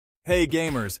Hey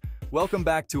gamers, welcome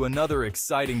back to another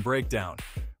exciting breakdown.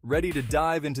 Ready to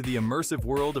dive into the immersive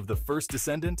world of the first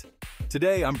Descendant?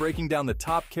 Today I'm breaking down the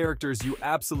top characters you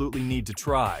absolutely need to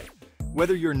try.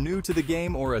 Whether you're new to the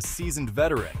game or a seasoned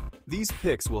veteran, these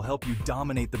picks will help you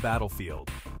dominate the battlefield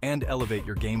and elevate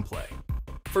your gameplay.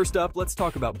 First up, let's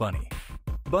talk about Bunny.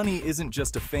 Bunny isn't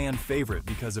just a fan favorite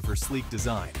because of her sleek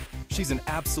design. She's an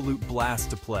absolute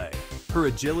blast to play. Her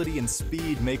agility and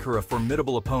speed make her a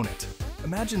formidable opponent.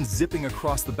 Imagine zipping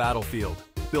across the battlefield,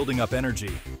 building up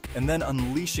energy, and then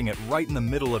unleashing it right in the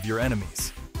middle of your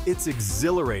enemies. It's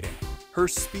exhilarating. Her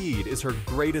speed is her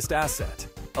greatest asset,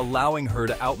 allowing her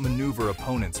to outmaneuver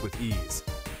opponents with ease.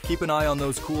 Keep an eye on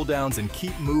those cooldowns and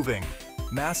keep moving.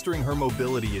 Mastering her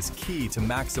mobility is key to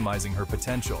maximizing her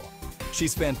potential.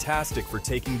 She's fantastic for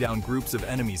taking down groups of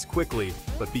enemies quickly,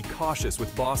 but be cautious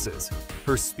with bosses.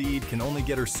 Her speed can only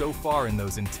get her so far in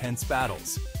those intense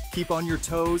battles. Keep on your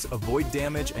toes, avoid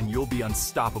damage, and you'll be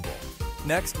unstoppable.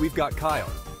 Next, we've got Kyle.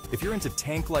 If you're into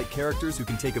tank-like characters who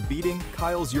can take a beating,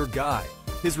 Kyle's your guy.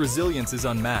 His resilience is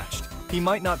unmatched. He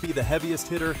might not be the heaviest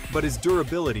hitter, but his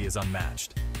durability is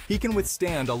unmatched. He can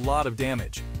withstand a lot of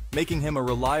damage, making him a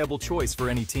reliable choice for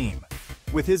any team.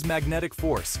 With his magnetic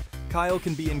force, Kyle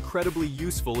can be incredibly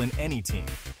useful in any team.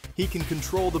 He can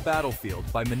control the battlefield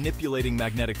by manipulating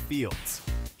magnetic fields.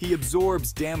 He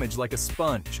absorbs damage like a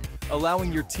sponge,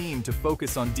 allowing your team to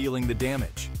focus on dealing the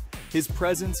damage. His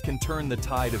presence can turn the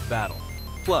tide of battle.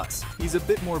 Plus, he's a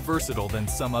bit more versatile than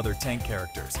some other tank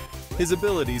characters. His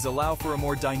abilities allow for a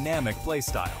more dynamic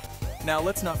playstyle. Now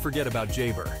let's not forget about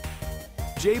Jaber.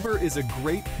 Jaber is a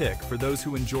great pick for those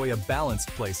who enjoy a balanced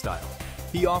playstyle.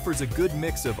 He offers a good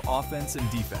mix of offense and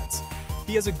defense.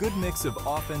 He has a good mix of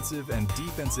offensive and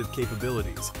defensive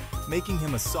capabilities, making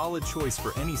him a solid choice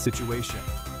for any situation.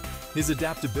 His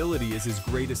adaptability is his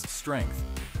greatest strength.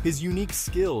 His unique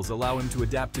skills allow him to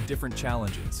adapt to different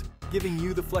challenges, giving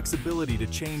you the flexibility to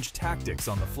change tactics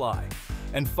on the fly.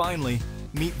 And finally,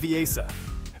 meet Viesa.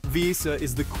 Viesa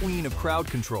is the queen of crowd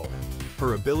control.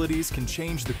 Her abilities can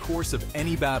change the course of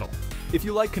any battle. If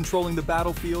you like controlling the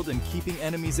battlefield and keeping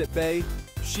enemies at bay,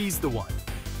 she's the one.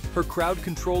 Her crowd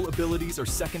control abilities are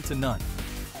second to none.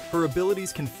 Her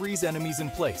abilities can freeze enemies in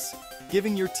place,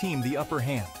 giving your team the upper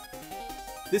hand.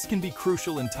 This can be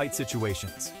crucial in tight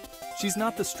situations. She's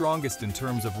not the strongest in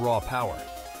terms of raw power,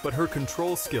 but her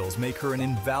control skills make her an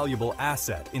invaluable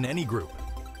asset in any group.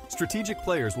 Strategic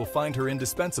players will find her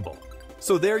indispensable.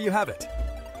 So there you have it.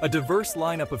 A diverse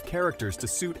lineup of characters to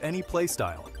suit any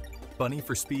playstyle. Bunny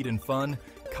for speed and fun,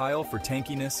 Kyle for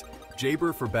tankiness,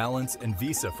 Jaber for balance, and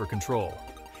Viesa for control.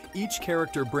 Each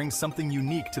character brings something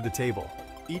unique to the table.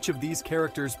 Each of these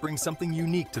characters brings something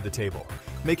unique to the table,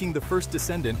 making the first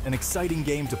Descendant an exciting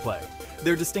game to play.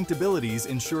 Their distinct abilities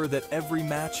ensure that every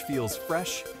match feels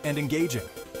fresh and engaging.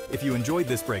 If you enjoyed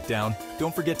this breakdown,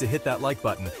 don't forget to hit that like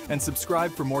button and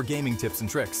subscribe for more gaming tips and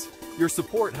tricks. Your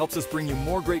support helps us bring you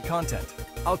more great content.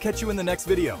 I'll catch you in the next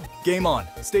video. Game on,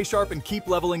 stay sharp, and keep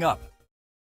leveling up.